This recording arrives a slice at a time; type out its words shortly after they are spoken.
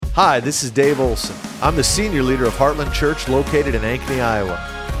Hi, this is Dave Olson. I'm the senior leader of Heartland Church located in Ankeny, Iowa.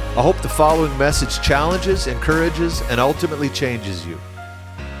 I hope the following message challenges, encourages, and ultimately changes you.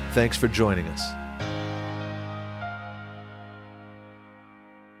 Thanks for joining us.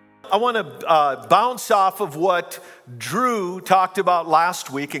 I want to bounce off of what Drew talked about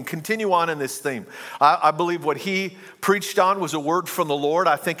last week and continue on in this theme. I believe what he preached on was a word from the Lord.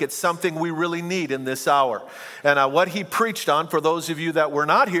 I think it's something we really need in this hour. And what he preached on, for those of you that were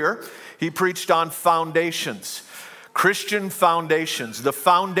not here, he preached on foundations, Christian foundations, the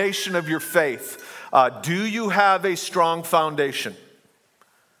foundation of your faith. Do you have a strong foundation?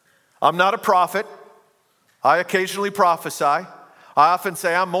 I'm not a prophet. I occasionally prophesy. I often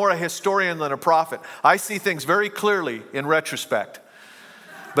say I'm more a historian than a prophet. I see things very clearly in retrospect,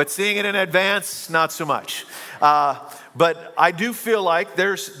 but seeing it in advance, not so much. But I do feel like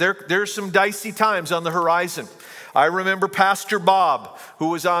there's some dicey times on the horizon. I remember Pastor Bob, who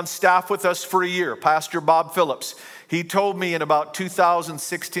was on staff with us for a year, Pastor Bob Phillips. He told me in about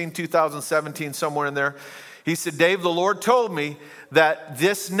 2016, 2017, somewhere in there, he said, Dave, the Lord told me that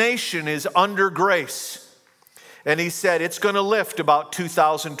this nation is under grace. And he said, it's going to lift about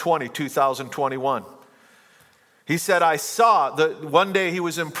 2020, 2021. He said, I saw, one day he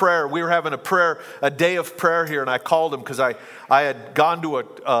was in prayer. We were having a day of prayer here, and I called him because I had gone to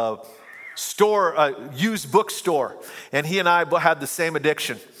a used bookstore, and he and I had the same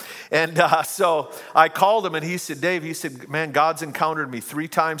addiction. And so I called him, and he said, Dave, he said, man, God's encountered me 3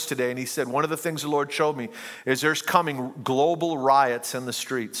 times today. And he said, one of the things the Lord showed me is there's coming global riots in the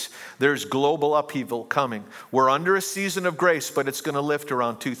streets. There's global upheaval coming. We're under a season of grace, but it's going to lift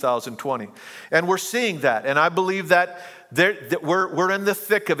around 2020. And we're seeing that. And I believe that we're in the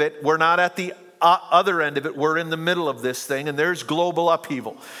thick of it. We're not at the other end of it. We're in the middle of this thing, and there's global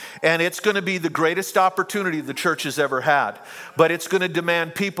upheaval. And it's going to be the greatest opportunity the church has ever had. But it's going to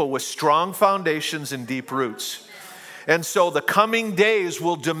demand people with strong foundations and deep roots. And so the coming days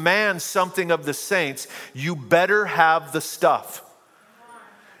will demand something of the saints. You better have the stuff.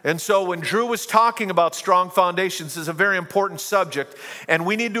 And so when Drew was talking about strong foundations, is a very important subject, and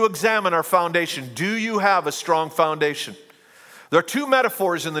we need to examine our foundation. Do you have a strong foundation? There are 2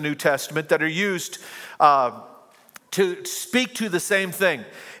 metaphors in the New Testament that are used to speak to the same thing.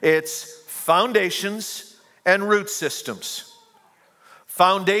 It's foundations and root systems.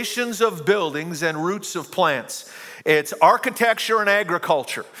 Foundations of buildings and roots of plants. It's architecture and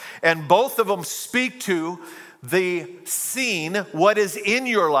agriculture. And both of them speak to the scene, what is in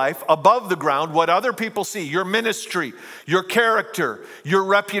your life above the ground, what other people see. Your ministry, your character, your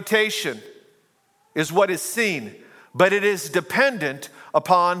reputation is what is seen. But it is dependent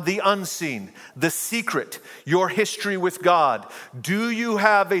upon the unseen, the secret, your history with God. Do you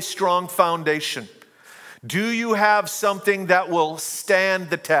have a strong foundation? Do you have something that will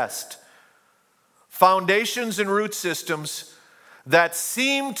stand the test? Foundations and root systems that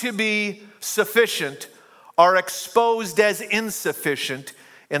seem to be sufficient are exposed as insufficient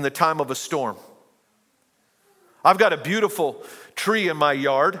in the time of a storm. I've got a beautiful tree in my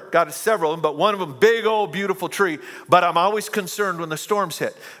yard, got several of them, but one of them, big old beautiful tree, but I'm always concerned when the storms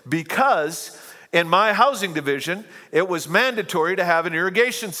hit because in my housing division, it was mandatory to have an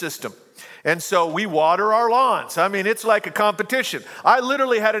irrigation system. And so we water our lawns. I mean, it's like a competition. I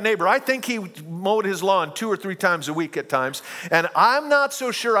literally had a neighbor, I think he mowed his lawn 2 or 3 times a week at times. And I'm not so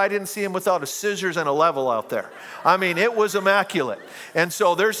sure I didn't see him without a scissors and a level out there. I mean, it was immaculate. And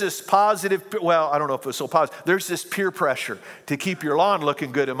so there's this positive, well, I don't know if it was so positive. There's this peer pressure to keep your lawn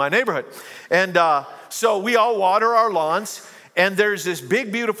looking good in my neighborhood. And so we all water our lawns. And there's this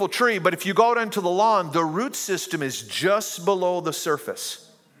big, beautiful tree. But if you go out into the lawn, the root system is just below the surface.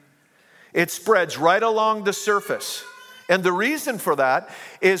 It spreads right along the surface. And the reason for that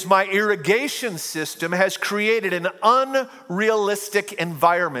is my irrigation system has created an unrealistic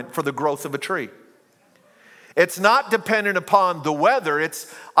environment for the growth of a tree. It's not dependent upon the weather.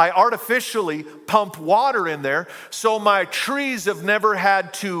 I artificially pump water in there, so my trees have never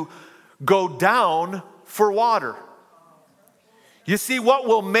had to go down for water. You see, what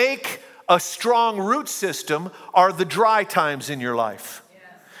will make a strong root system are the dry times in your life.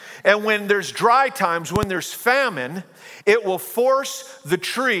 And when there's dry times, when there's famine, it will force the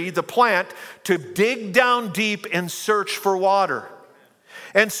tree, the plant, to dig down deep and search for water.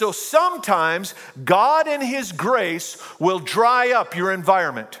 And so sometimes God in His grace will dry up your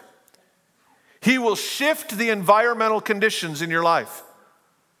environment. He will shift the environmental conditions in your life.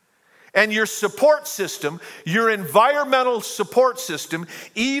 And your support system, your environmental support system,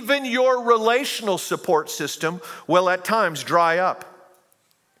 even your relational support system will at times dry up.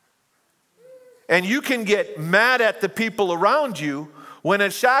 And you can get mad at the people around you when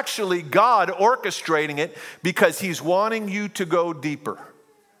it's actually God orchestrating it because he's wanting you to go deeper.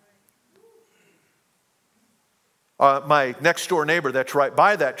 My next door neighbor that's right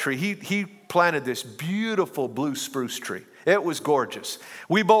by that tree, he planted this beautiful blue spruce tree. It was gorgeous.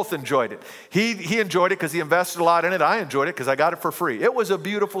 We both enjoyed it. He enjoyed it because he invested a lot in it. I enjoyed it because I got it for free. It was a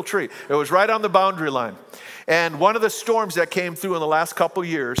beautiful tree. It was right on the boundary line. And one of the storms that came through in the last couple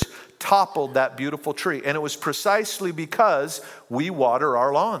years toppled that beautiful tree. And it was precisely because we water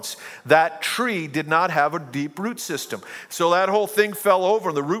our lawns. That tree did not have a deep root system. So that whole thing fell over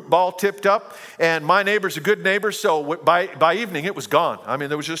and the root ball tipped up. And my neighbor's a good neighbor, so by evening it was gone. I mean,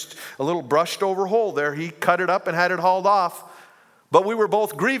 there was just a little brushed over hole there. He cut it up and had it hauled off. But we were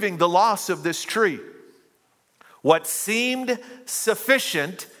both grieving the loss of this tree. What seemed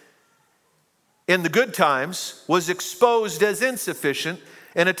sufficient in the good times was exposed as insufficient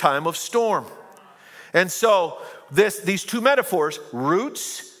in a time of storm. And so these two metaphors,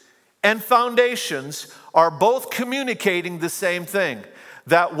 roots and foundations, are both communicating the same thing.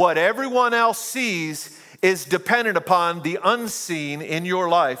 That what everyone else sees is dependent upon the unseen in your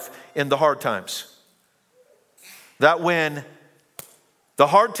life in the hard times. That when the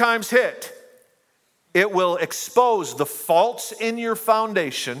hard times hit, it will expose the faults in your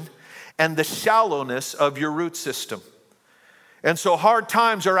foundation and the shallowness of your root system. And so hard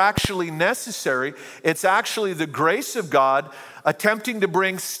times are actually necessary. It's actually the grace of God attempting to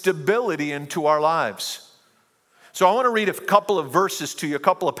bring stability into our lives. So I want to read a couple of verses to you, a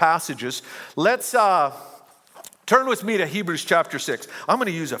couple of passages. Let's turn with me to Hebrews chapter 6. I'm going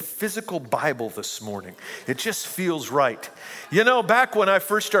to use a physical Bible this morning. It just feels right. You know, back when I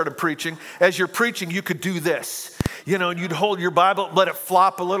first started preaching, as you're preaching, you could do this. You know, and you'd hold your Bible, let it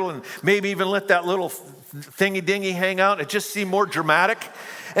flop a little, and maybe even let that little thingy-dingy hang out. It just seemed more dramatic.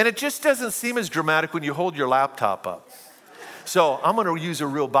 And it just doesn't seem as dramatic when you hold your laptop up. So I'm going to use a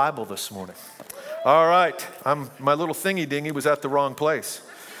real Bible this morning. All right. My little thingy-dingy was at the wrong place.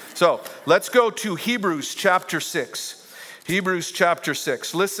 So let's go to Hebrews chapter 6. Hebrews chapter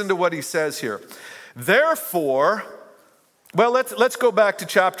 6. Listen to what he says here. Therefore, well, let's go back to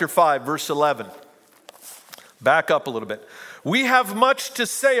chapter 5, verse 11. Back up a little bit. We have much to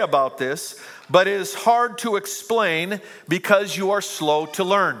say about this, but it is hard to explain because you are slow to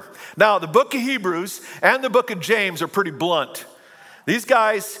learn. Now, the book of Hebrews and the book of James are pretty blunt. These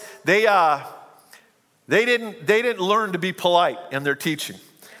guys, they didn't learn to be polite in their teaching.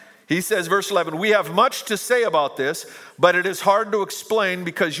 He says, verse 11, we have much to say about this, but it is hard to explain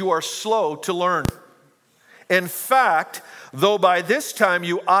because you are slow to learn. In fact, though by this time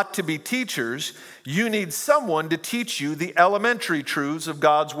you ought to be teachers, you need someone to teach you the elementary truths of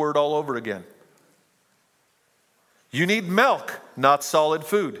God's word all over again. You need milk, not solid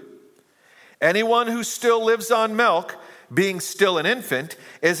food. Anyone who still lives on milk, being still an infant,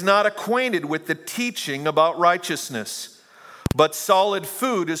 is not acquainted with the teaching about righteousness. But solid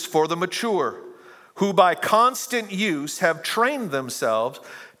food is for the mature, who by constant use have trained themselves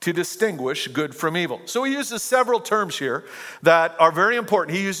to distinguish good from evil. So he uses several terms here that are very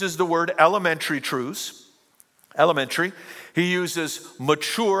important. He uses the word elementary truths. Elementary. He uses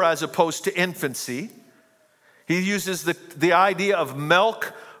mature as opposed to infancy. He uses the idea of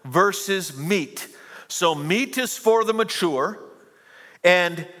milk versus meat. So meat is for the mature,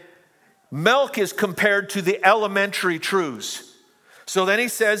 and milk is compared to the elementary truths. So then he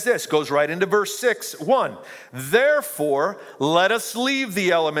says this, goes right into verse 6:1. Therefore, let us leave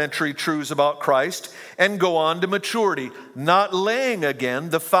the elementary truths about Christ and go on to maturity, not laying again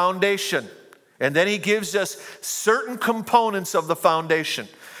the foundation. And then he gives us certain components of the foundation.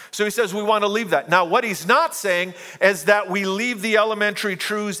 So he says we want to leave that. Now, what he's not saying is that we leave the elementary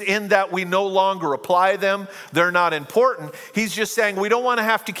truths in that we no longer apply them. They're not important. He's just saying we don't want to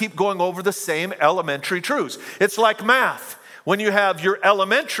have to keep going over the same elementary truths. It's like math. When you have your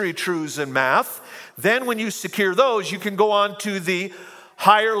elementary truths in math, then when you secure those, you can go on to the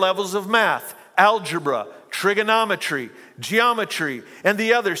higher levels of math, algebra, trigonometry, geometry, and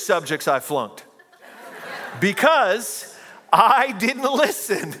the other subjects I flunked. Because I didn't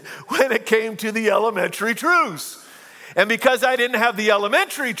listen when it came to the elementary truths. And because I didn't have the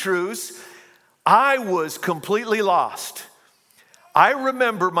elementary truths, I was completely lost. I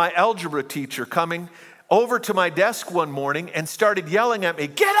remember my algebra teacher coming over to my desk one morning and started yelling at me,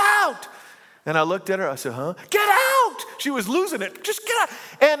 "Get out!" And I looked at her, I said, "Huh? Get out!" She was losing it. Just get out.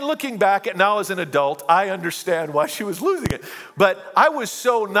 And looking back at now as an adult, I understand why she was losing it. But I was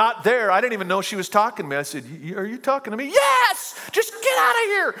so not there, I didn't even know she was talking to me. I said, "Are you talking to me?" "Yes! Just get out of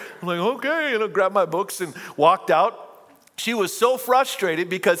here." I'm like, "Okay," grabbed my books and walked out. She was so frustrated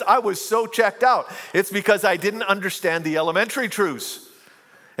because I was so checked out. It's because I didn't understand the elementary truths.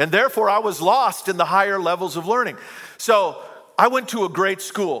 And therefore, I was lost in the higher levels of learning. So I went to a great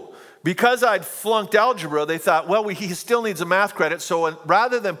school. Because I'd flunked algebra, they thought, well, he still needs a math credit. So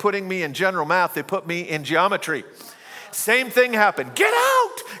rather than putting me in general math, they put me in geometry. Same thing happened. Get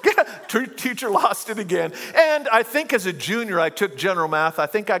out! Get out! Teacher lost it again. And I think as a junior, I took general math. I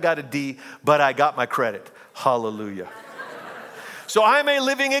think I got a D, but I got my credit. Hallelujah. So I'm a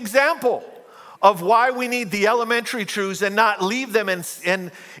living example of why we need the elementary truths and not leave them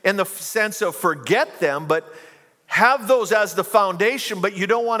in the sense of forget them, but have those as the foundation, but you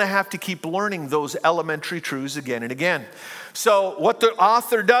don't want to have to keep learning those elementary truths again and again. So what the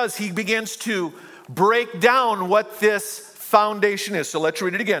author does, he begins to break down what this foundation is. So let's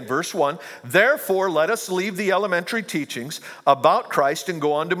read it again. Verse 1, therefore let us leave the elementary teachings about Christ and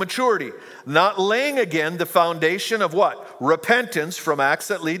go on to maturity, not laying again the foundation of what? Repentance from acts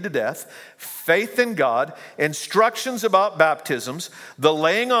that lead to death, faith in God, instructions about baptisms, the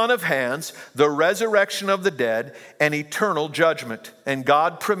laying on of hands, the resurrection of the dead, and eternal judgment. And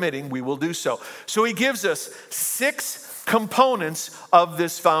God permitting, we will do so. So he gives us 6 components of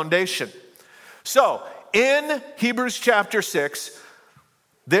this foundation. So in Hebrews chapter 6,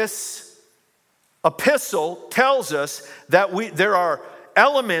 this epistle tells us that there are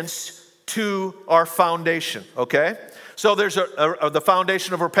elements to our foundation, okay? So there's the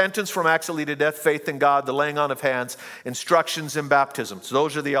foundation of repentance from acts that lead to death, faith in God, the laying on of hands, instructions in baptisms.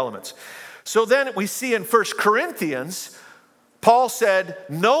 Those are the elements. So then we see in 1 Corinthians, Paul said,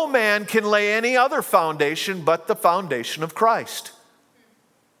 no man can lay any other foundation but the foundation of Christ.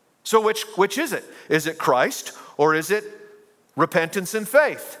 So which is it? Is it Christ or is it repentance and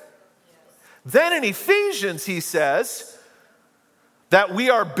faith? Then in Ephesians, he says that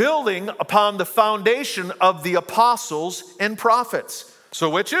we are building upon the foundation of the apostles and prophets. So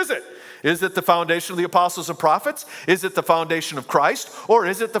which is it? Is it the foundation of the apostles and prophets? Is it the foundation of Christ? Or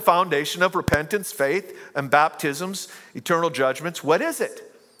is it the foundation of repentance, faith, and baptisms, eternal judgments? What is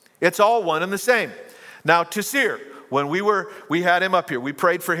it? It's all one and the same. Now, Tasir, when we had him up here, we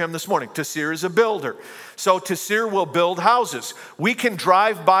prayed for him this morning. Tasir is a builder. So Tasir will build houses. We can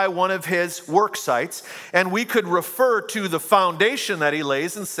drive by one of his work sites and we could refer to the foundation that he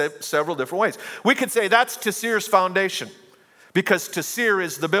lays in several different ways. We could say that's Tasir's foundation because Tasir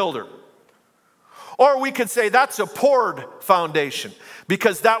is the builder. Or we could say that's a poured foundation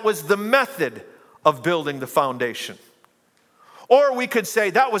because that was the method of building the foundation. Or we could say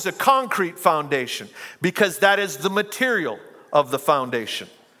that was a concrete foundation because that is the material of the foundation.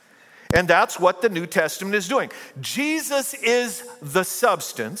 And that's what the New Testament is doing. Jesus is the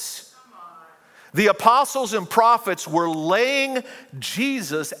substance. The apostles and prophets were laying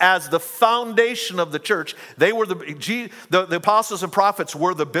Jesus as the foundation of the church. They were the apostles and prophets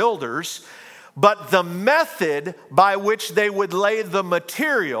were the builders. But the method by which they would lay the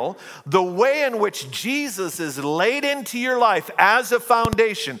material, the way in which Jesus is laid into your life as a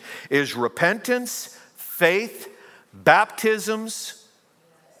foundation is repentance, faith, baptisms,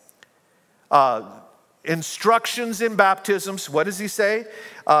 instructions in baptisms. What does he say?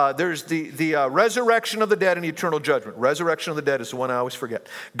 There's the resurrection of the dead and eternal judgment. Resurrection of the dead is the one I always forget.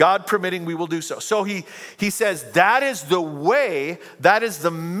 God permitting, we will do so. So he says that is the way, that is the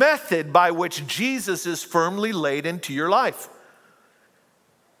method by which Jesus is firmly laid into your life.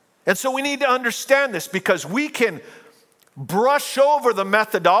 And so we need to understand this because we can brush over the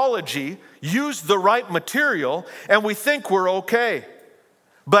methodology, use the right material, and we think we're okay,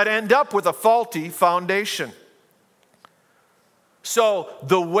 but end up with a faulty foundation. So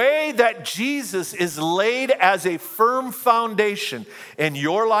the way that Jesus is laid as a firm foundation in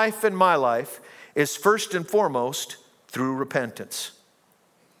your life and my life is first and foremost through repentance.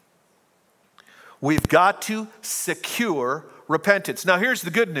 We've got to secure repentance. Now here's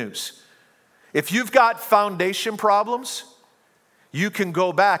the good news. If you've got foundation problems, you can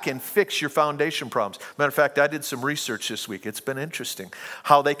go back and fix your foundation problems. Matter of fact, I did some research this week. It's been interesting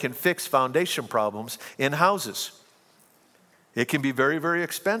how they can fix foundation problems in houses. It can be very, very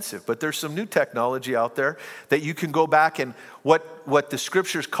expensive, but there's some new technology out there that you can go back and what the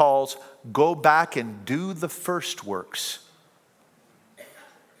scriptures calls go back and do the first works.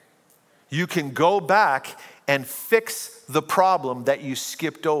 You can go back and fix the problem that you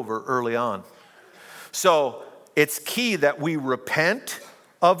skipped over early on. So it's key that we repent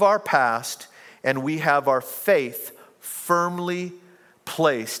of our past and we have our faith firmly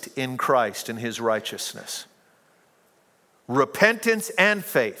placed in Christ and his righteousness. Repentance and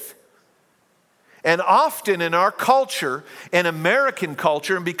faith. And often in our culture, in American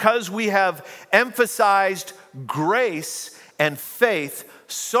culture, and because we have emphasized grace and faith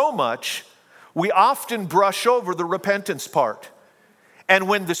so much, we often brush over the repentance part. And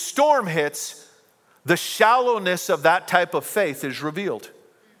when the storm hits, the shallowness of that type of faith is revealed.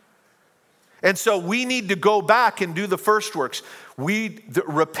 And so we need to go back and do the first works.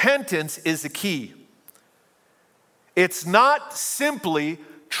 Repentance is the key. It's not simply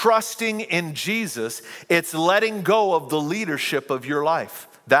trusting in Jesus. It's letting go of the leadership of your life.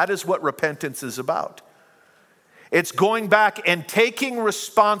 That is what repentance is about. It's going back and taking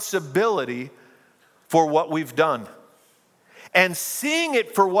responsibility for what we've done and seeing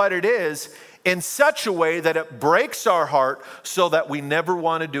it for what it is in such a way that it breaks our heart so that we never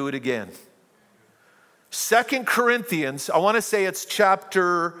want to do it again. 2 Corinthians, I want to say it's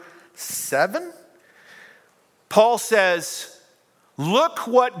chapter 7. Paul says, look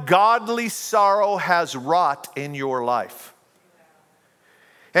what godly sorrow has wrought in your life.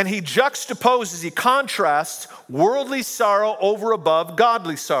 And he juxtaposes, he contrasts worldly sorrow over above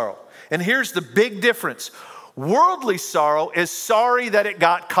godly sorrow. And here's the big difference. Worldly sorrow is sorry that it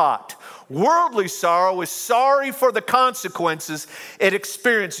got caught. Worldly sorrow is sorry for the consequences it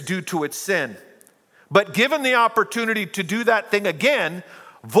experienced due to its sin. But given the opportunity to do that thing again,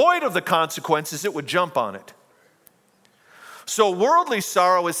 void of the consequences, it would jump on it. So worldly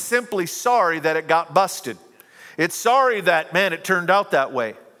sorrow is simply sorry that it got busted. It's sorry that, man, it turned out that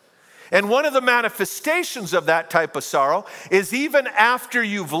way. And one of the manifestations of that type of sorrow is even after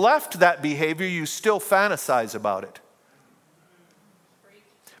you've left that behavior, you still fantasize about it.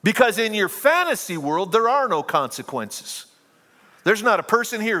 Because in your fantasy world, there are no consequences. There's not a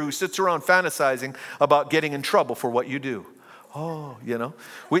person here who sits around fantasizing about getting in trouble for what you do. Oh, you know,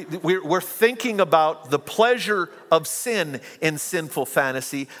 we're thinking about the pleasure of sin in sinful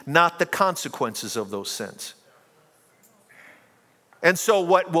fantasy, not the consequences of those sins. And so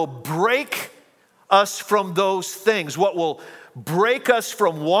what will break us from those things, what will break us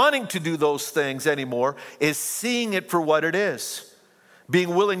from wanting to do those things anymore, is seeing it for what it is.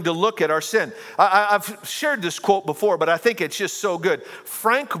 Being willing to look at our sin. I've shared this quote before, but I think it's just so good.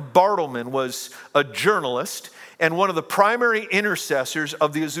 Frank Bartleman was a journalist and one of the primary intercessors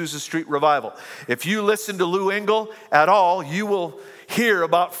of the Azusa Street Revival. If you listen to Lou Engle at all, you will hear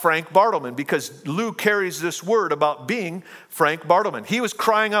about Frank Bartleman because Lou carries this word about being Frank Bartleman. He was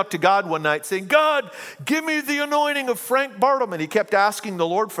crying out to God one night saying, God, give me the anointing of Frank Bartleman. He kept asking the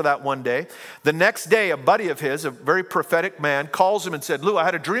Lord for that one day. The next day, a buddy of his, a very prophetic man, calls him and said, Lou, I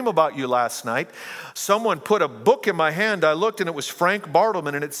had a dream about you last night. Someone put a book in my hand. I looked and it was Frank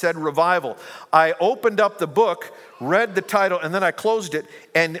Bartleman and it said revival. I opened up the book, read the title, and then I closed it.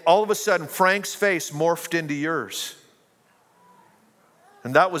 And all of a sudden, Frank's face morphed into yours.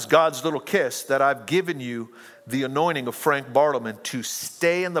 And that was God's little kiss that I've given you the anointing of Frank Bartleman to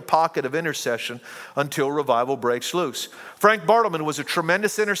stay in the pocket of intercession until revival breaks loose. Frank Bartleman was a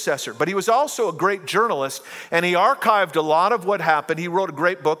tremendous intercessor, but he was also a great journalist, and he archived a lot of what happened. He wrote a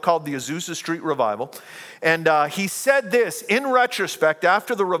great book called The Azusa Street Revival. And he said this, in retrospect,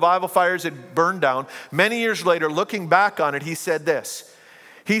 after the revival fires had burned down, many years later, looking back on it, he said this.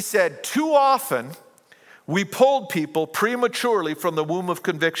 He said, too often, we pulled people prematurely from the womb of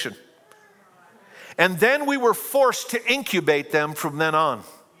conviction. And then we were forced to incubate them from then on.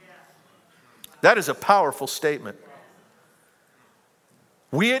 That is a powerful statement.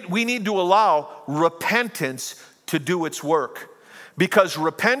 We need to allow repentance to do its work. Because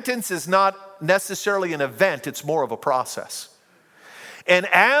repentance is not necessarily an event, it's more of a process. And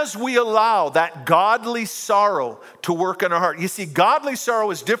as we allow that godly sorrow to work in our heart, you see, godly sorrow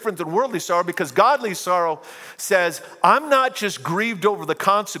is different than worldly sorrow because godly sorrow says, I'm not just grieved over the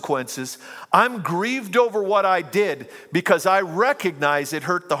consequences, I'm grieved over what I did because I recognize it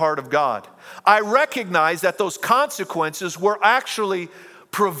hurt the heart of God. I recognize that those consequences were actually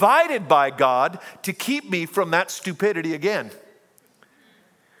provided by God to keep me from that stupidity again.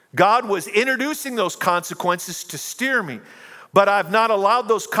 God was introducing those consequences to steer me. But I've not allowed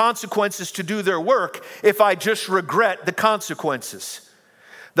those consequences to do their work if I just regret the consequences.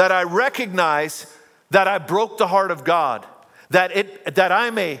 That I recognize that I broke the heart of God. That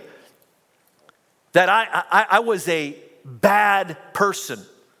I was a bad person.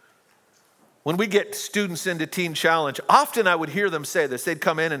 When we get students into Teen Challenge, often I would hear them say this. They'd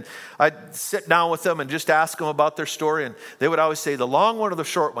come in and I'd sit down with them and just ask them about their story. And they would always say, the long one or the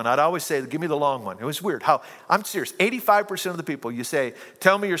short one? I'd always say, give me the long one. It was weird. I'm serious. 85% of the people you say,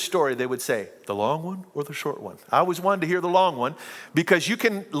 tell me your story, they would say, the long one or the short one? I always wanted to hear the long one because you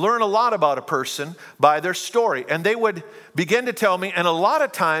can learn a lot about a person by their story. And they would begin to tell me, and a lot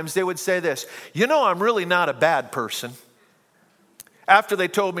of times they would say this, I'm really not a bad person. After they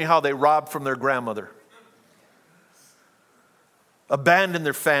told me how they robbed from their grandmother, abandoned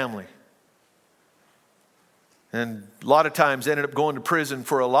their family, and a lot of times ended up going to prison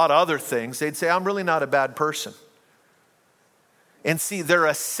for a lot of other things, they'd say, I'm really not a bad person. And see, their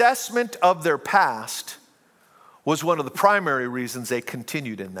assessment of their past was one of the primary reasons they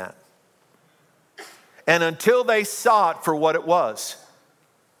continued in that. And until they saw it for what it was,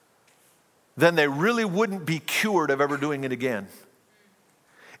 then they really wouldn't be cured of ever doing it again.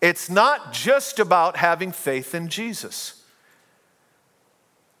 It's not just about having faith in Jesus.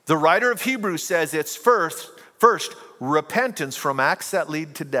 The writer of Hebrews says it's first repentance from acts that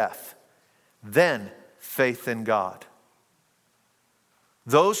lead to death, then faith in God.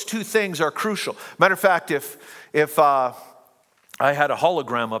 Those two things are crucial. Matter of fact, if I had a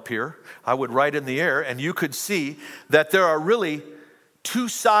hologram up here, I would write in the air, and you could see that there are really two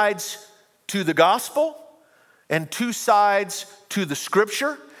sides to the gospel, and two sides to the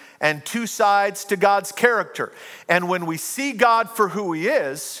scripture, and two sides to God's character. And when we see God for who he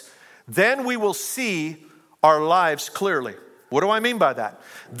is, then we will see our lives clearly. What do I mean by that?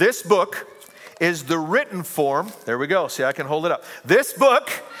 This book is the written form. There we go. See, I can hold it up. This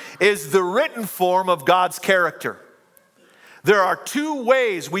book is the written form of God's character. There are two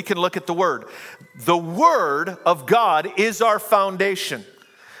ways we can look at the Word. The Word of God is our foundation.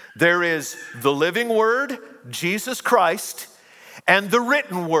 There is the living Word, Jesus Christ, and the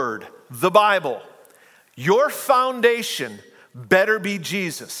written Word, the Bible. Your foundation better be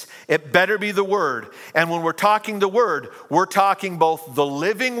Jesus. It better be the Word. And when we're talking the Word, we're talking both the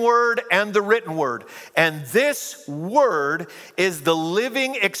living Word and the written Word. And this Word is the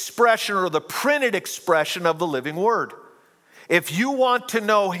living expression or the printed expression of the living Word. If you want to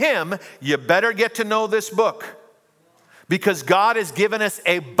know him, you better get to know this book. Because God has given us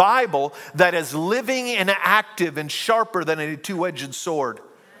a Bible that is living and active and sharper than a two-edged sword.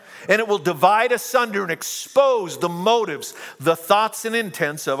 And it will divide asunder and expose the motives, the thoughts and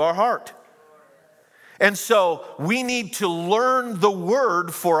intents of our heart. And so we need to learn the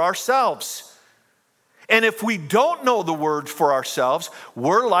Word for ourselves. And if we don't know the Word for ourselves,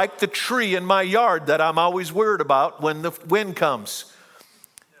 we're like the tree in my yard that I'm always worried about when the wind comes.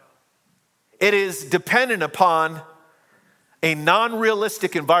 It is dependent upon a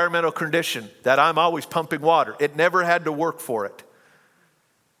non-realistic environmental condition that I'm always pumping water. It never had to work for it.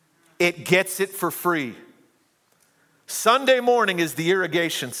 It gets it for free. Sunday morning is the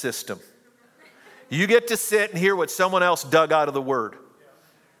irrigation system. You get to sit and hear what someone else dug out of the Word.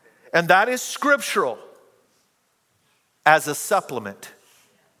 And that is scriptural as a supplement.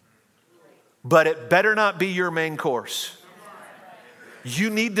 But it better not be your main course. You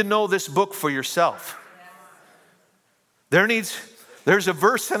need to know this book for yourself. There's a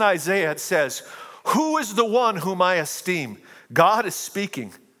verse in Isaiah that says, who is the one whom I esteem? God is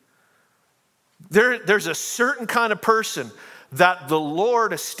speaking. There's a certain kind of person that the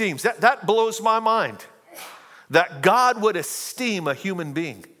Lord esteems. That blows my mind. That God would esteem a human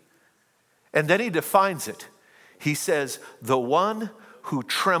being. And then he defines it. He says, the one who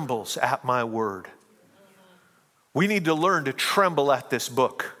trembles at my word. We need to learn to tremble at this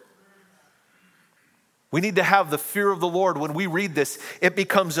book. We need to have the fear of the Lord. When we read this, it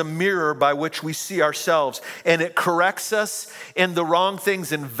becomes a mirror by which we see ourselves. And it corrects us in the wrong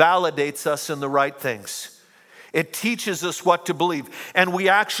things and validates us in the right things. It teaches us what to believe. And we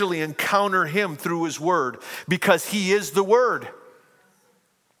actually encounter him through his word because he is the word.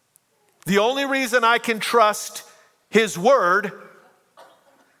 The only reason I can trust his word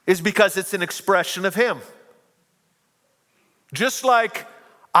is because it's an expression of him. Just like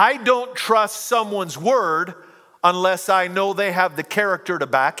I don't trust someone's word unless I know they have the character to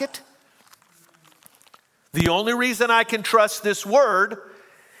back it. The only reason I can trust this word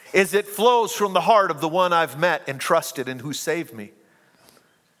is it flows from the heart of the one I've met and trusted and who saved me.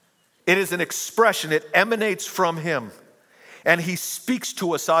 It is an expression. It emanates from him. And he speaks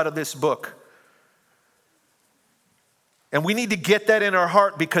to us out of this book. And we need to get that in our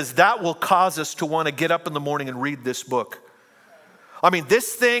heart because that will cause us to want to get up in the morning and read this book. I mean,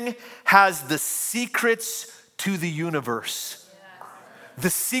 this thing has the secrets to the universe,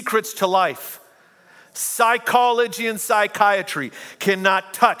 the secrets to life. Psychology and psychiatry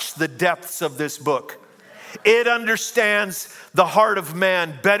cannot touch the depths of this book. It understands the heart of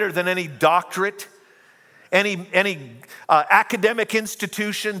man better than any doctorate, any academic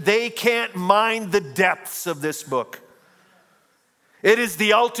institution. They can't mine the depths of this book. It is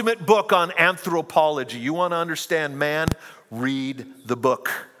the ultimate book on anthropology. You want to understand man? Read the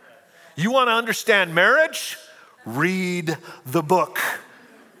book. You want to understand marriage? Read the book.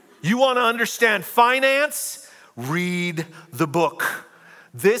 You want to understand finance? Read the book.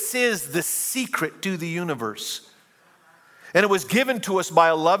 This is the secret to the universe. And it was given to us by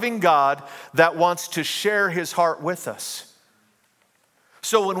a loving God that wants to share his heart with us.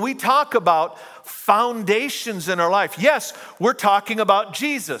 So when we talk about foundations in our life, yes, we're talking about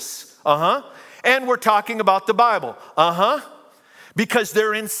Jesus. And we're talking about the Bible. Because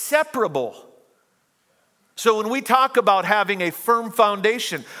they're inseparable. So when we talk about having a firm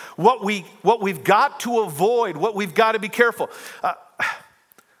foundation, what we've got to avoid, what we've got to be careful,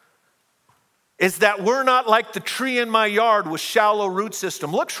 is that we're not like the tree in my yard with shallow root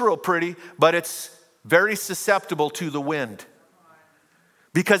system. Looks real pretty, but it's very susceptible to the wind.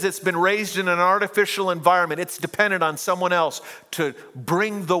 Because it's been raised in an artificial environment. It's dependent on someone else to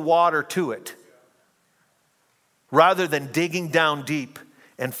bring the water to it, rather than digging down deep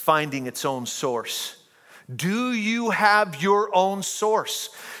and finding its own source. Do you have your own source?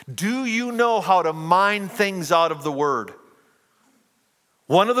 Do you know how to mine things out of the Word?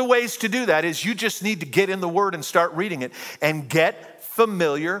 One of the ways to do that is you just need to get in the Word and start reading it and get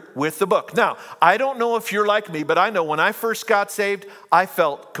familiar with the book. Now, I don't know if you're like me, but I know when I first got saved, I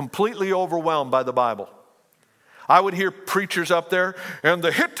felt completely overwhelmed by the Bible. I would hear preachers up there, and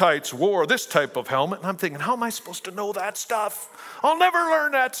the Hittites wore this type of helmet. And I'm thinking, how am I supposed to know that stuff? I'll never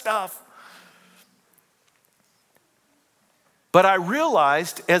learn that stuff. But I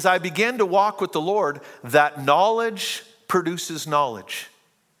realized as I began to walk with the Lord that knowledge produces knowledge.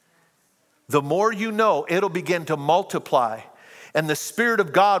 The more you know, it'll begin to multiply. And the Spirit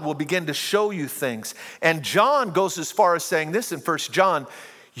of God will begin to show you things. And John goes as far as saying this in 1 John,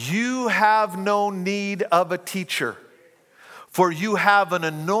 you have no need of a teacher, for you have an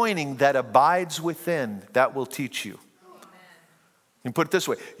anointing that abides within that will teach you. You can put it this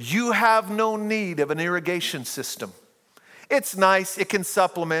way, you have no need of an irrigation system. It's nice, it can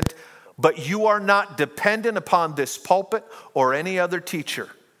supplement, but you are not dependent upon this pulpit or any other teacher.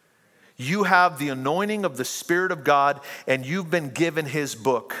 You have the anointing of the Spirit of God, and you've been given his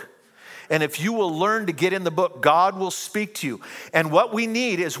book. And if you will learn to get in the book, God will speak to you. And what we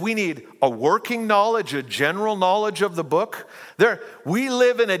need is we need a working knowledge, a general knowledge of the book. We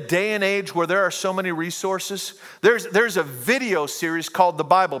live in a day and age where there are so many resources. There's a video series called The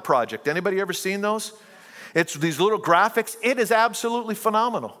Bible Project. Anybody ever seen those? It's these little graphics. It is absolutely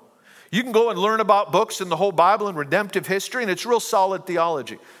phenomenal. You can go and learn about books in the whole Bible and redemptive history, and it's real solid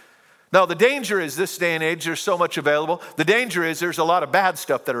theology. Now, the danger is this day and age, there's so much available. The danger is there's a lot of bad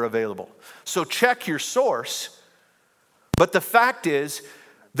stuff that are available. So check your source. But the fact is,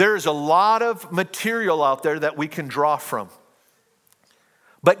 there's a lot of material out there that we can draw from.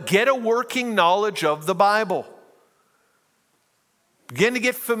 But get a working knowledge of the Bible. Begin to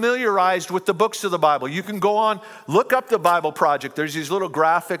get familiarized with the books of the Bible. You can go on, look up the Bible Project. There's these little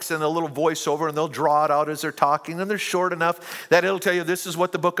graphics and a little voiceover, and they'll draw it out as they're talking, and they're short enough that it'll tell you this is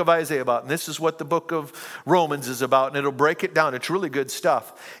what the book of Isaiah is about, and this is what the book of Romans is about, and it'll break it down. It's really good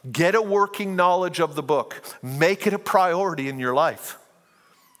stuff. Get a working knowledge of the book. Make it a priority in your life.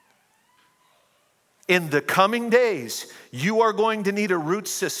 In the coming days, you are going to need a root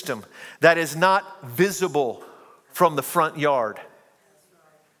system that is not visible from the front yard.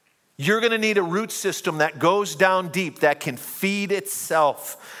 You're going to need a root system that goes down deep, that can feed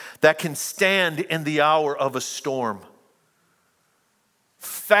itself, that can stand in the hour of a storm.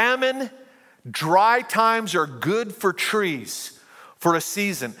 Famine, dry times are good for trees for a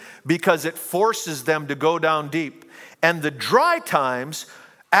season because it forces them to go down deep. And the dry times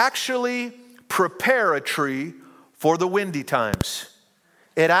actually prepare a tree for the windy times.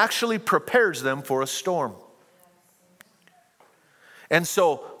 It actually prepares them for a storm. And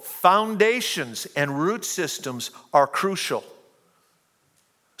so foundations and root systems are crucial.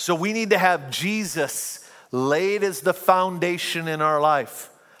 So we need to have Jesus laid as the foundation in our life.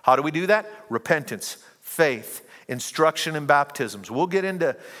 How do we do that? Repentance, faith, instruction, and baptisms. We'll get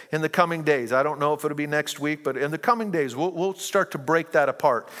into in the coming days. I don't know if it'll be next week, but in the coming days, we'll start to break that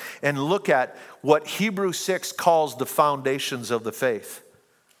apart and look at what Hebrews 6 calls the foundations of the faith.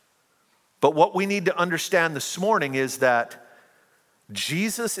 But what we need to understand this morning is that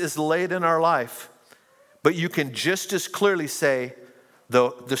Jesus is laid in our life, but you can just as clearly say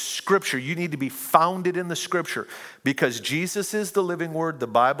the Scripture. You need to be founded in the Scripture because Jesus is the living Word, the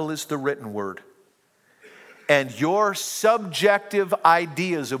Bible is the written Word. And your subjective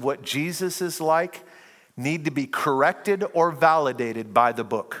ideas of what Jesus is like need to be corrected or validated by the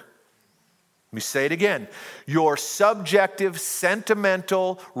book. Let me say it again. Your subjective,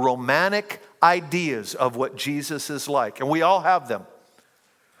 sentimental, romantic ideas of what Jesus is like, and we all have them.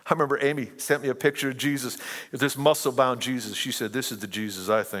 I remember Amy sent me a picture of Jesus, this muscle-bound Jesus. She said, this is the Jesus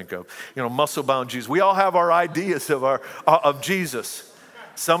I think of. You know, muscle-bound Jesus. We all have our ideas of Jesus.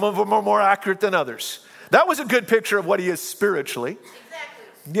 Some of them are more accurate than others. That was a good picture of what he is spiritually.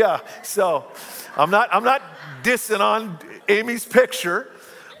 Exactly. Yeah, so I'm not dissing on Amy's picture,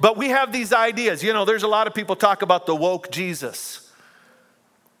 but we have these ideas. You know, there's a lot of people talk about the woke Jesus.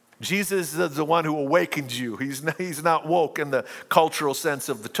 Jesus is the one who awakened you. He's not woke in the cultural sense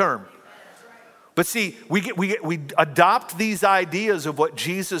of the term. But see, we adopt these ideas of what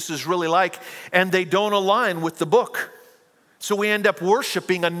Jesus is really like, and they don't align with the book. So we end up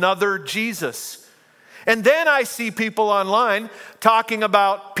worshiping another Jesus. And then I see people online talking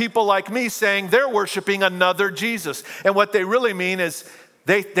about people like me saying they're worshiping another Jesus. And what they really mean is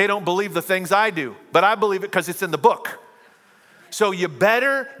they don't believe the things I do, but I believe it because it's in the book. So you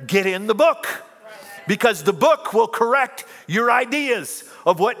better get in the book, because the book will correct your ideas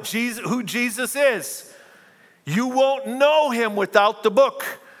of who Jesus is. You won't know him without the book.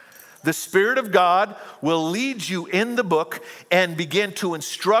 The Spirit of God will lead you in the book and begin to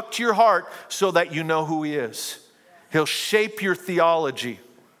instruct your heart so that you know who he is. He'll shape your theology,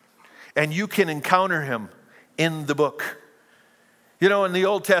 and you can encounter him in the book. You know, in the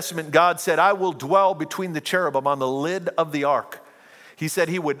Old Testament, God said, I will dwell between the cherubim on the lid of the ark. He said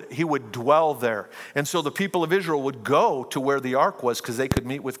he would dwell there. And so the people of Israel would go to where the ark was because they could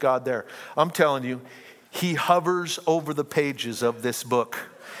meet with God there. I'm telling you, he hovers over the pages of this book.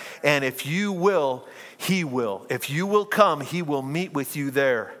 And if you will, he will. If you will come, he will meet with you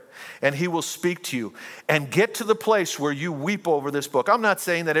there. And he will speak to you. And get to the place where you weep over this book. I'm not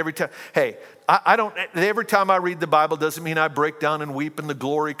saying that every time. Hey, every time I read the Bible doesn't mean I break down and weep and the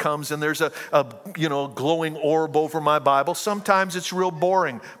glory comes and there's a glowing orb over my Bible. Sometimes it's real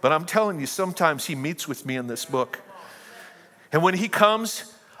boring. But I'm telling you, sometimes he meets with me in this book. And when he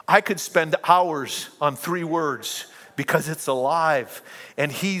comes, I could spend hours on 3 words because it's alive.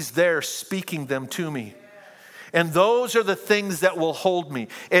 And he's there speaking them to me. And those are the things that will hold me.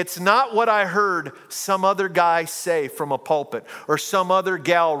 It's not what I heard some other guy say from a pulpit or some other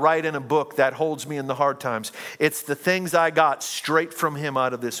gal write in a book that holds me in the hard times. It's the things I got straight from him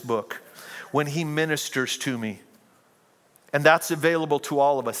out of this book when he ministers to me. And that's available to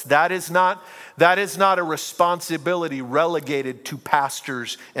all of us. That is not a responsibility relegated to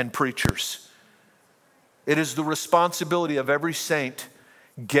pastors and preachers. It is the responsibility of every saint.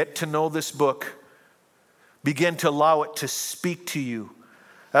 Get to know this book. Begin to allow it to speak to you.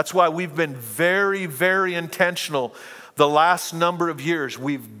 That's why we've been very, very intentional the last number of years.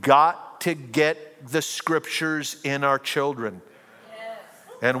 We've got to get the scriptures in our children. Yes.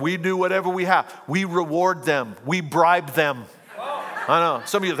 And we do whatever we have. We reward them. We bribe them. I know.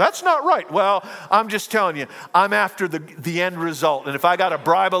 Some of you, that's not right. Well, I'm just telling you, I'm after the end result. And if I got to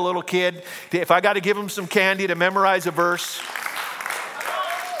bribe a little kid, if I got to give him some candy to memorize a verse,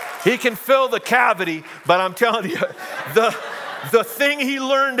 he can fill the cavity, but I'm telling you, the thing he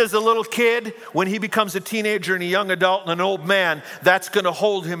learned as a little kid, when he becomes a teenager and a young adult and an old man, that's going to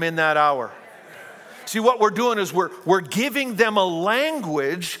hold him in that hour. See, what we're doing is we're giving them a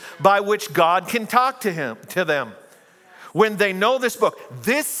language by which God can talk to them. When they know this book,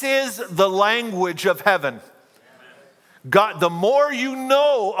 this is the language of heaven. God, the more you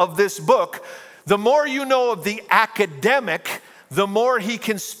know of this book, the more you know of the academic, the more he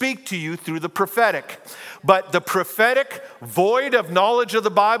can speak to you through the prophetic. But the prophetic void of knowledge of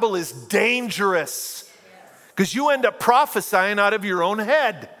the Bible is dangerous because you end up prophesying out of your own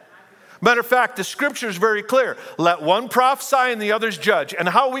head. Matter of fact, the scripture is very clear. Let one prophesy and the others judge. And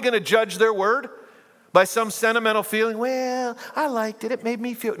how are we going to judge their word? By some sentimental feeling? Well, I liked it. It made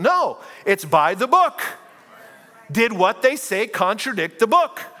me feel. No, it's by the book. Did what they say contradict the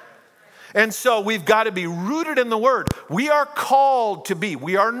book? And so we've got to be rooted in the word. We are called to be,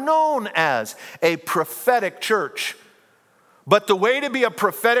 we are known as a prophetic church. But the way to be a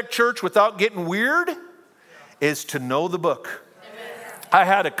prophetic church without getting weird is to know the book. Amen. I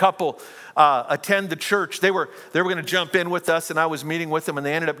had a couple attend the church. They were going to jump in with us, and I was meeting with them, and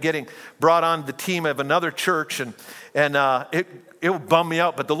they ended up getting brought on the team of another church, and it bummed me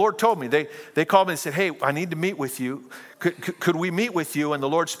out. But the Lord told me, they called me and said, hey, I need to meet with you. Could we meet with you? And the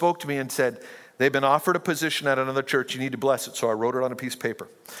Lord spoke to me and said, they've been offered a position at another church. You need to bless it. So I wrote it on a piece of paper.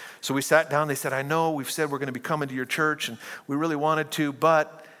 So we sat down. They said, I know we've said we're going to be coming to your church, and we really wanted to,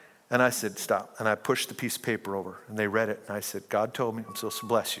 but... And I said, stop. And I pushed the piece of paper over, and they read it. And I said, God told me, I'm supposed to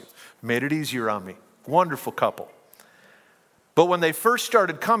bless you. Made it easier on me. Wonderful couple. But when they first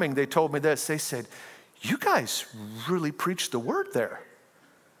started coming, they told me this. They said, you guys really preached the word there.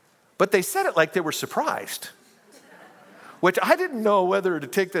 But they said it like they were surprised, which I didn't know whether to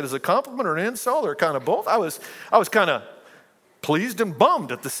take that as a compliment or an insult or kind of both. I was kind of pleased and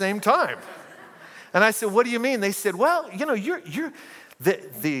bummed at the same time. And I said, what do you mean? They said, well, you know, you're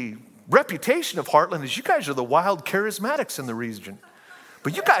the reputation of Heartland is you guys are the wild charismatics in the region.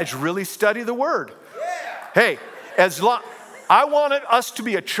 But you guys really study the word. Hey, I wanted us to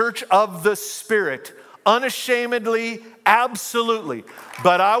be a church of the Spirit, unashamedly, absolutely.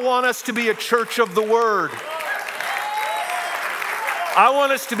 But I want us to be a church of the word. I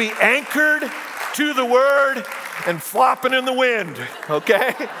want us to be anchored to the word and flopping in the wind,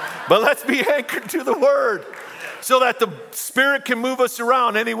 okay? But let's be anchored to the word so that the Spirit can move us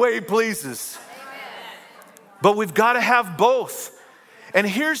around any way he pleases. But we've got to have both. And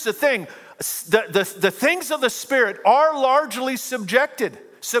here's the thing. The things of the Spirit are largely subjective.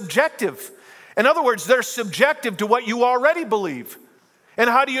 In other words, they're subjective to what you already believe. And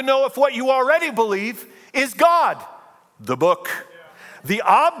how do you know if what you already believe is God? The book. The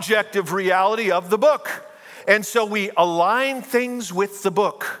objective reality of the book. And so we align things with the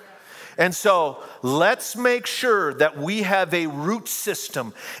book. And so let's make sure that we have a root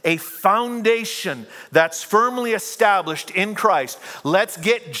system, a foundation that's firmly established in Christ. Let's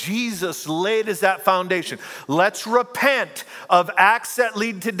get Jesus laid as that foundation. Let's repent of acts that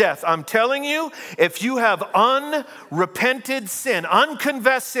lead to death. I'm telling you, if you have unrepented sin,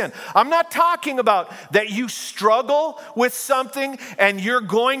 unconfessed sin, I'm not talking about that you struggle with something and you're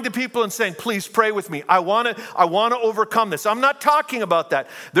going to people and saying, please pray with me. I want to overcome this. I'm not talking about that.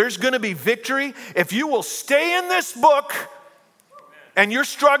 There's going to be victory. If you will stay in this book and you're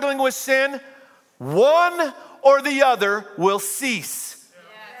struggling with sin, one or the other will cease.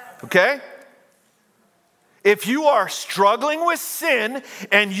 Okay? If you are struggling with sin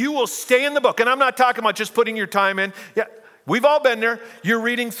and you will stay in the book, and I'm not talking about just putting your time in. Yeah, we've all been there. You're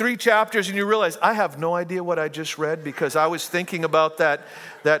reading 3 chapters and you realize, I have no idea what I just read because I was thinking about that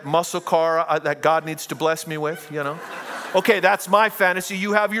muscle car that God needs to bless me with, you know. Okay, that's my fantasy.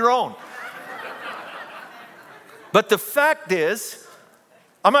 You have your own. But the fact is,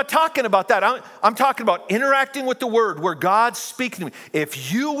 I'm not talking about that. I'm talking about interacting with the word where God's speaking to me.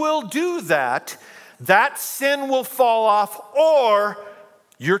 If you will do that, that sin will fall off or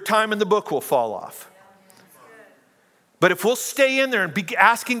your time in the book will fall off. But if we'll stay in there and be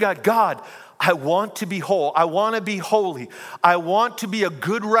asking God, I want to be whole. I want to be holy. I want to be a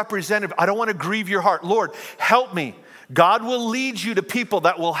good representative. I don't want to grieve your heart. Lord, help me. God will lead you to people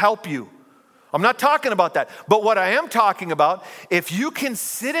that will help you. I'm not talking about that. But what I am talking about, if you can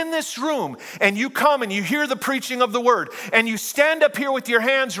sit in this room and you come and you hear the preaching of the word and you stand up here with your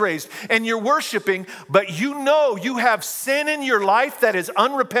hands raised and you're worshiping, but you know you have sin in your life that is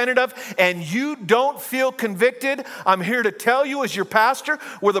unrepented of and you don't feel convicted, I'm here to tell you as your pastor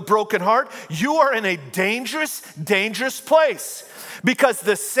with a broken heart, you are in a dangerous, dangerous place. Because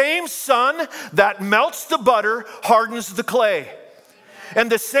the same sun that melts the butter hardens the clay. And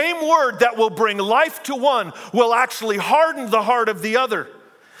the same word that will bring life to one will actually harden the heart of the other.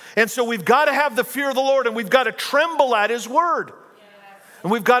 And so we've got to have the fear of the Lord and we've got to tremble at his word. And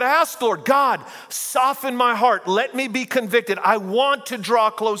we've got to ask the Lord, God, soften my heart. Let me be convicted. I want to draw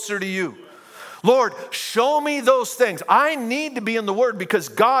closer to you. Lord, show me those things. I need to be in the word because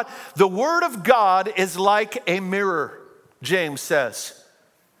God, the word of God is like a mirror, James says.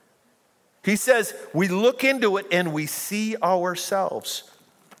 He says, we look into it and we see ourselves.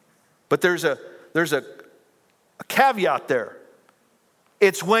 But there's a caveat there.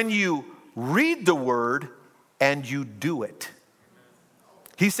 It's when you read the word and you do it.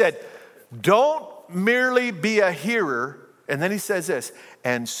 He said, don't merely be a hearer. And then he says this,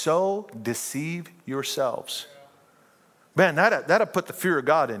 and so deceive yourselves. Man, that'll put the fear of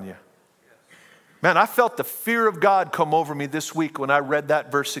God in you. Man, I felt the fear of God come over me this week when I read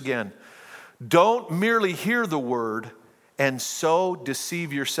that verse again. Don't merely hear the word and so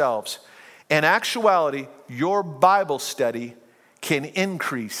deceive yourselves. In actuality, your Bible study can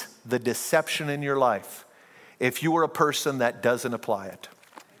increase the deception in your life if you are a person that doesn't apply it.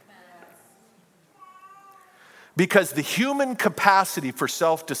 Because the human capacity for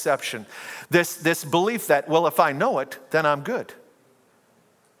self-deception, this belief that, well, if I know it, then I'm good.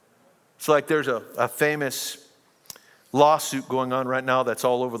 It's like there's a famous lawsuit going on right now that's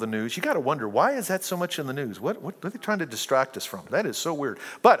all over the news. You got to wonder, why is that so much in the news? What are they trying to distract us from? That is so weird.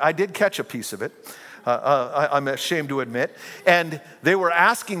 But I did catch a piece of it. I'm ashamed to admit. And they were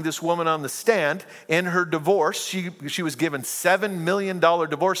asking this woman on the stand in her divorce. She was given $7 million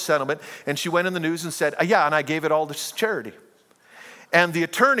divorce settlement. And she went in the news and said, yeah, and I gave it all to charity. And the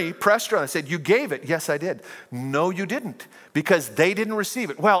attorney pressed her and said, you gave it? Yes, I did. No, you didn't, because they didn't receive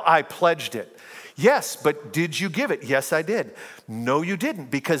it. Well, I pledged it. Yes, but did you give it? Yes, I did. No, you didn't,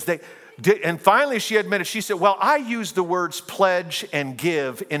 because they did. And finally she admitted, she said, well, I use the words pledge and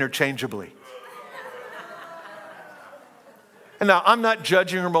give interchangeably. And now, I'm not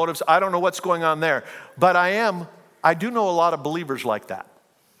judging her motives. I don't know what's going on there. But I do know a lot of believers like that.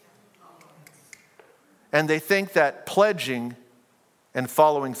 And they think that pledging and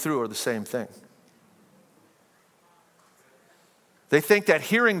following through are the same thing. They think that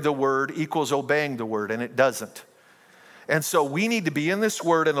hearing the word equals obeying the word, and it doesn't. And so we need to be in this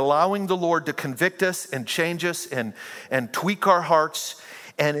word and allowing the Lord to convict us and change us and tweak our hearts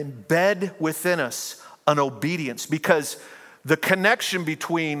and embed within us an obedience. Because the connection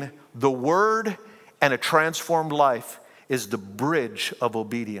between the word and a transformed life is the bridge of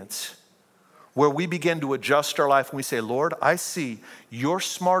obedience, where we begin to adjust our life and we say, Lord, I see you're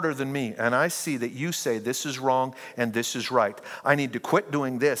smarter than me, and I see that you say this is wrong and this is right. I need to quit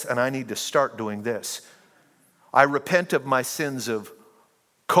doing this and I need to start doing this. I repent of my sins of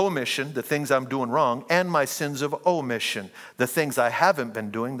commission, the things I'm doing wrong, and my sins of omission, the things I haven't been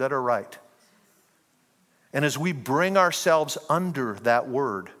doing that are right. And as we bring ourselves under that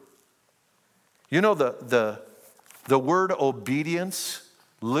word, you know, the word obedience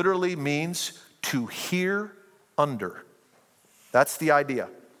literally means to hear under. That's the idea.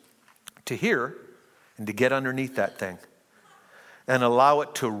 To hear and to get underneath that thing and allow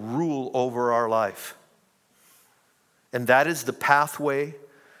it to rule over our life. And that is the pathway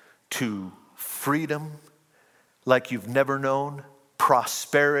to freedom like you've never known,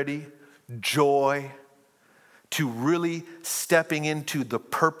 prosperity, joy, to really stepping into the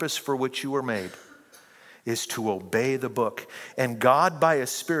purpose for which you were made. Is to obey the book. And God, by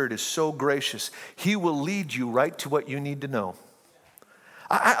His Spirit, is so gracious. He will lead you right to what you need to know.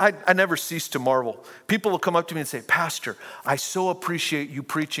 I never cease to marvel. People will come up to me and say, Pastor, I so appreciate you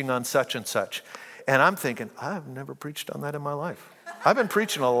preaching on such and such. And I'm thinking, I've never preached on that in my life. I've been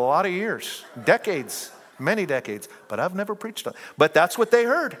preaching a lot of years, decades, many decades, but I've never preached on it. But that's what they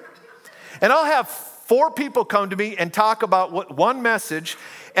heard. And I'll have 4 people come to me and talk about one message,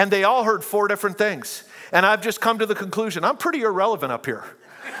 and they all heard 4 different things. And I've just come to the conclusion, I'm pretty irrelevant up here.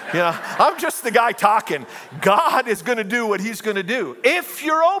 You know, I'm just the guy talking. God is going to do what He's going to do if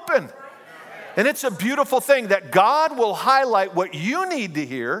you're open. And it's a beautiful thing that God will highlight what you need to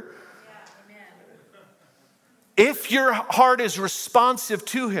hear if your heart is responsive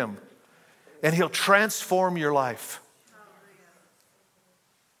to Him, and He'll transform your life.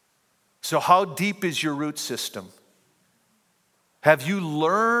 So how deep is your root system? Have you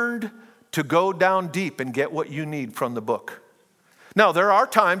learned to go down deep and get what you need from the book? Now, there are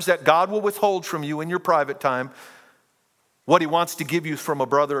times that God will withhold from you in your private time what He wants to give you from a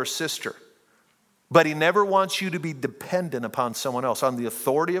brother or sister. But He never wants you to be dependent upon someone else. On the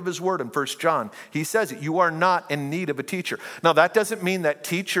authority of His word in 1 John, He says it, you are not in need of a teacher. Now, that doesn't mean that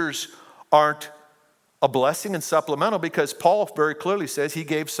teachers aren't a blessing and supplemental, because Paul very clearly says He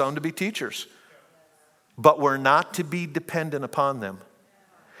gave some to be teachers. But we're not to be dependent upon them.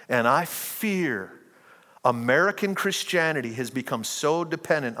 And I fear American Christianity has become so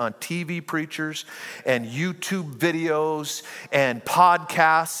dependent on TV preachers and YouTube videos and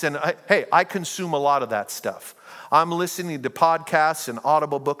podcasts. And I consume a lot of that stuff. I'm listening to podcasts and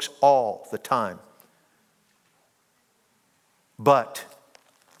audible books all the time. But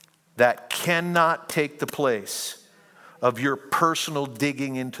that cannot take the place of your personal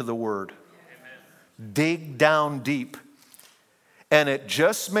digging into the Word. Amen. Dig down deep. And it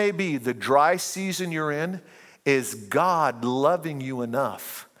just may be the dry season you're in is God loving you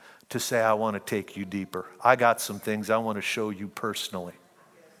enough to say, I want to take you deeper. I got some things I want to show you personally.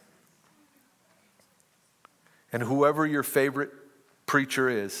 And whoever your favorite preacher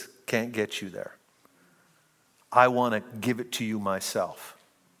is can't get you there. I want to give it to you myself.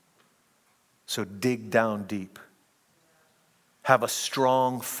 So dig down deep. Have a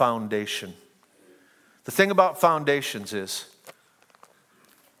strong foundation. The thing about foundations is,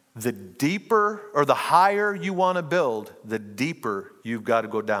 the deeper or the higher you want to build, the deeper you've got to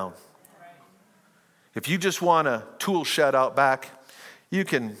go down. If you just want a tool shed out back, you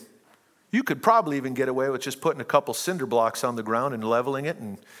could probably even get away with just putting a couple cinder blocks on the ground and leveling it,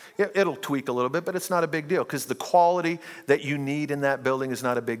 and it'll tweak a little bit, but it's not a big deal because the quality that you need in that building is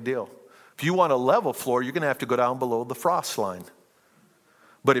not a big deal. If you want a level floor, you're going to have to go down below the frost line.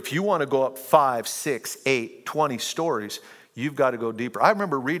 But if you want to go up 5, 6, 8, 20 stories, you've got to go deeper. I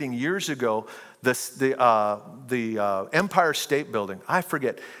remember reading years ago the Empire State Building. I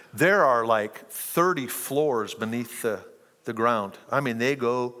forget. There are like 30 floors beneath the ground. I mean, they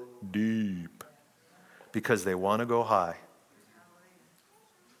go deep because they want to go high.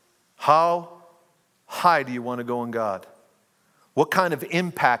 How high do you want to go in God? What kind of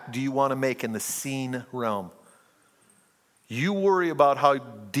impact do you want to make in the seen realm? You worry about how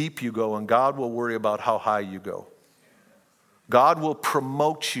deep you go, and God will worry about how high you go. God will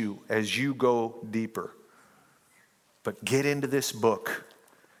promote you as you go deeper. But get into this book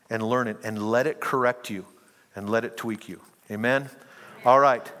and learn it and let it correct you and let it tweak you. Amen? All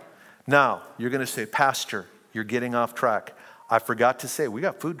right. Now, you're going to say, Pastor, you're getting off track. I forgot to say, we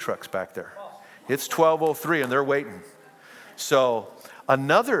got food trucks back there. It's 12:03 and they're waiting. So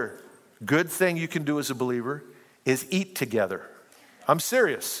another good thing you can do as a believer is eat together. I'm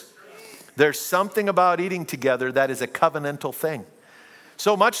serious. There's something about eating together that is a covenantal thing.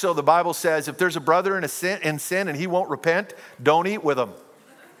 So much so the Bible says if there's a brother in sin and he won't repent, don't eat with him.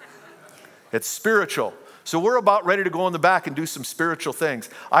 It's spiritual. So we're about ready to go in the back and do some spiritual things.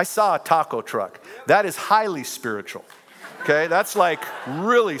 I saw a taco truck. That is highly spiritual. Okay, that's like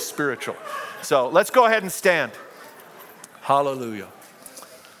really spiritual. So let's go ahead and stand. Hallelujah.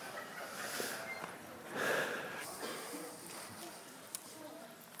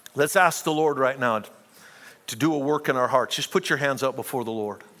 Let's ask the Lord right now to do a work in our hearts. Just put your hands up before the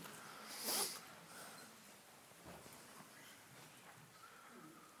Lord.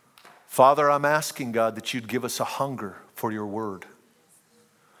 Father, I'm asking, God, that you'd give us a hunger for your word.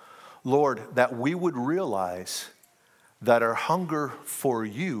 Lord, that we would realize that our hunger for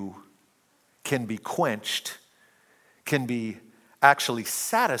you can be quenched, can be actually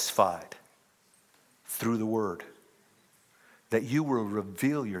satisfied through the word. That you will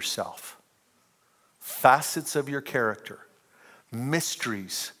reveal yourself, facets of your character,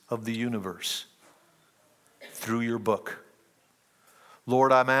 mysteries of the universe through your book.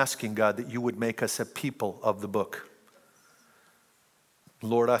 Lord, I'm asking, God, that you would make us a people of the book.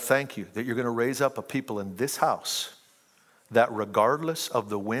 Lord, I thank you that you're going to raise up a people in this house that regardless of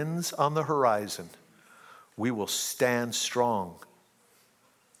the winds on the horizon, we will stand strong.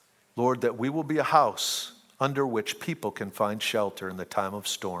 Lord, that we will be a house under which people can find shelter in the time of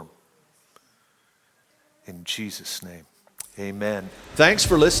storm. In Jesus' name, amen. Thanks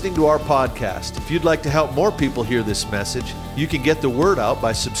for listening to our podcast. If you'd like to help more people hear this message, you can get the word out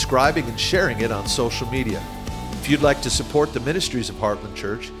by subscribing and sharing it on social media. If you'd like to support the ministries of Heartland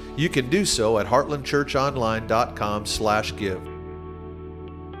Church, you can do so at heartlandchurchonline.com/give.